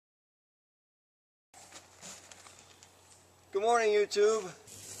Good morning, YouTube.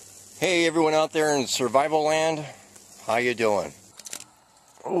 Hey, everyone out there in survival land. How you doing?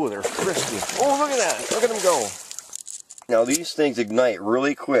 Oh, they're frisky. Oh, look at that. Look at them go. Now, these things ignite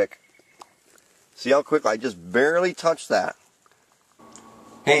really quick. See how quick I just barely touched that.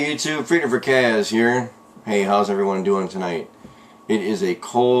 Hey, YouTube. Freedom for Kaz here. Hey, how's everyone doing tonight? It is a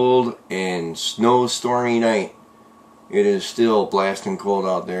cold and snowstormy night. It is still blasting cold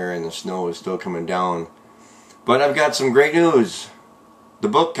out there and the snow is still coming down. But I've got some great news. The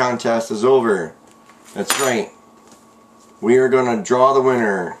book contest is over. That's right. We are going to draw the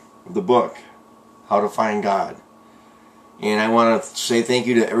winner of the book, How to Find God. And I want to say thank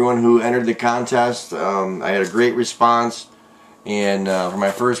you to everyone who entered the contest. I had a great response. And for my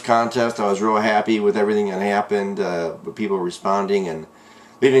first contest, I was real happy with everything that happened, with people responding and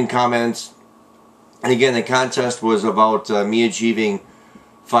leaving comments. And again, the contest was about me achieving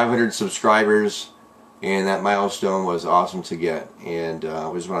 500 subscribers. And that milestone was awesome to get. And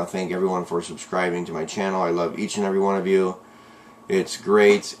I just want to thank everyone for subscribing to my channel. I love each and every one of you. It's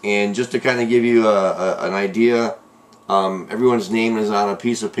great. And just to kind of give you an idea, everyone's name is on a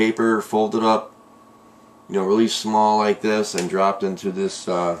piece of paper, folded up, you know, really small like this, and dropped into this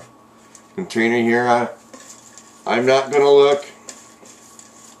container here. I'm not going to look.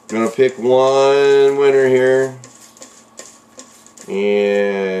 I'm going to pick one winner here.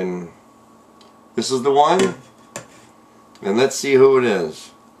 And this is the one, and let's see who it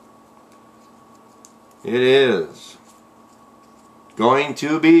is. It is going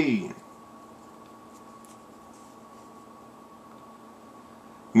to be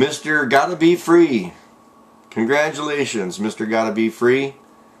Mr. Gotta Be Free. Congratulations, Mr. Gotta Be Free.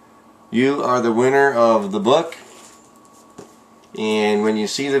 You are the winner of the book. And when you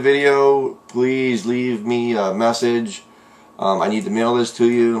see the video, please leave me a message. I need to mail this to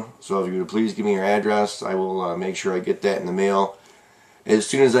you, so if you would please give me your address, I will make sure I get that in the mail as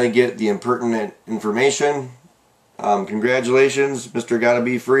soon as I get the impertinent information. Congratulations, Mr. Gotta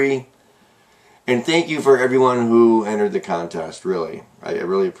Be Free. And thank you for everyone who entered the contest, really. I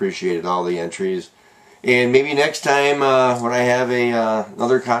really appreciated all the entries. And maybe next time when I have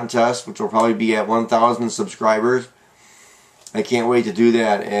another contest, which will probably be at 1,000 subscribers, I can't wait to do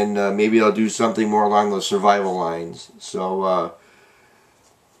that, and maybe I'll do something more along those survival lines. So,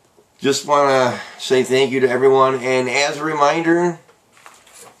 just want to say thank you to everyone. And as a reminder,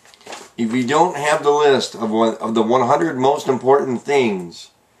 if you don't have the list of the 100 most important things,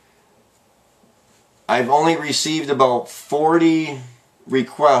 I've only received about 40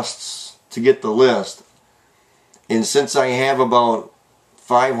 requests to get the list. And since I have about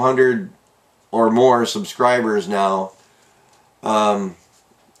 500 or more subscribers now,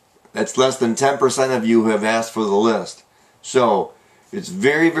 that's less than 10% of you who have asked for the list. So it's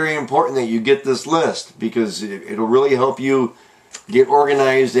very, very important that you get this list, because it'll really help you get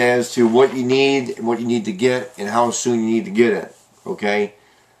organized as to what you need to get, and how soon you need to get it. Okay?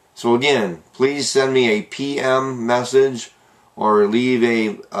 So again, please send me a PM message or leave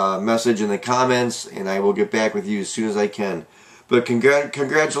a message in the comments, and I will get back with you as soon as I can. But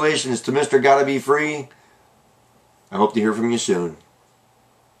congratulations to Mr. Gotta Be Free. I hope to hear from you soon.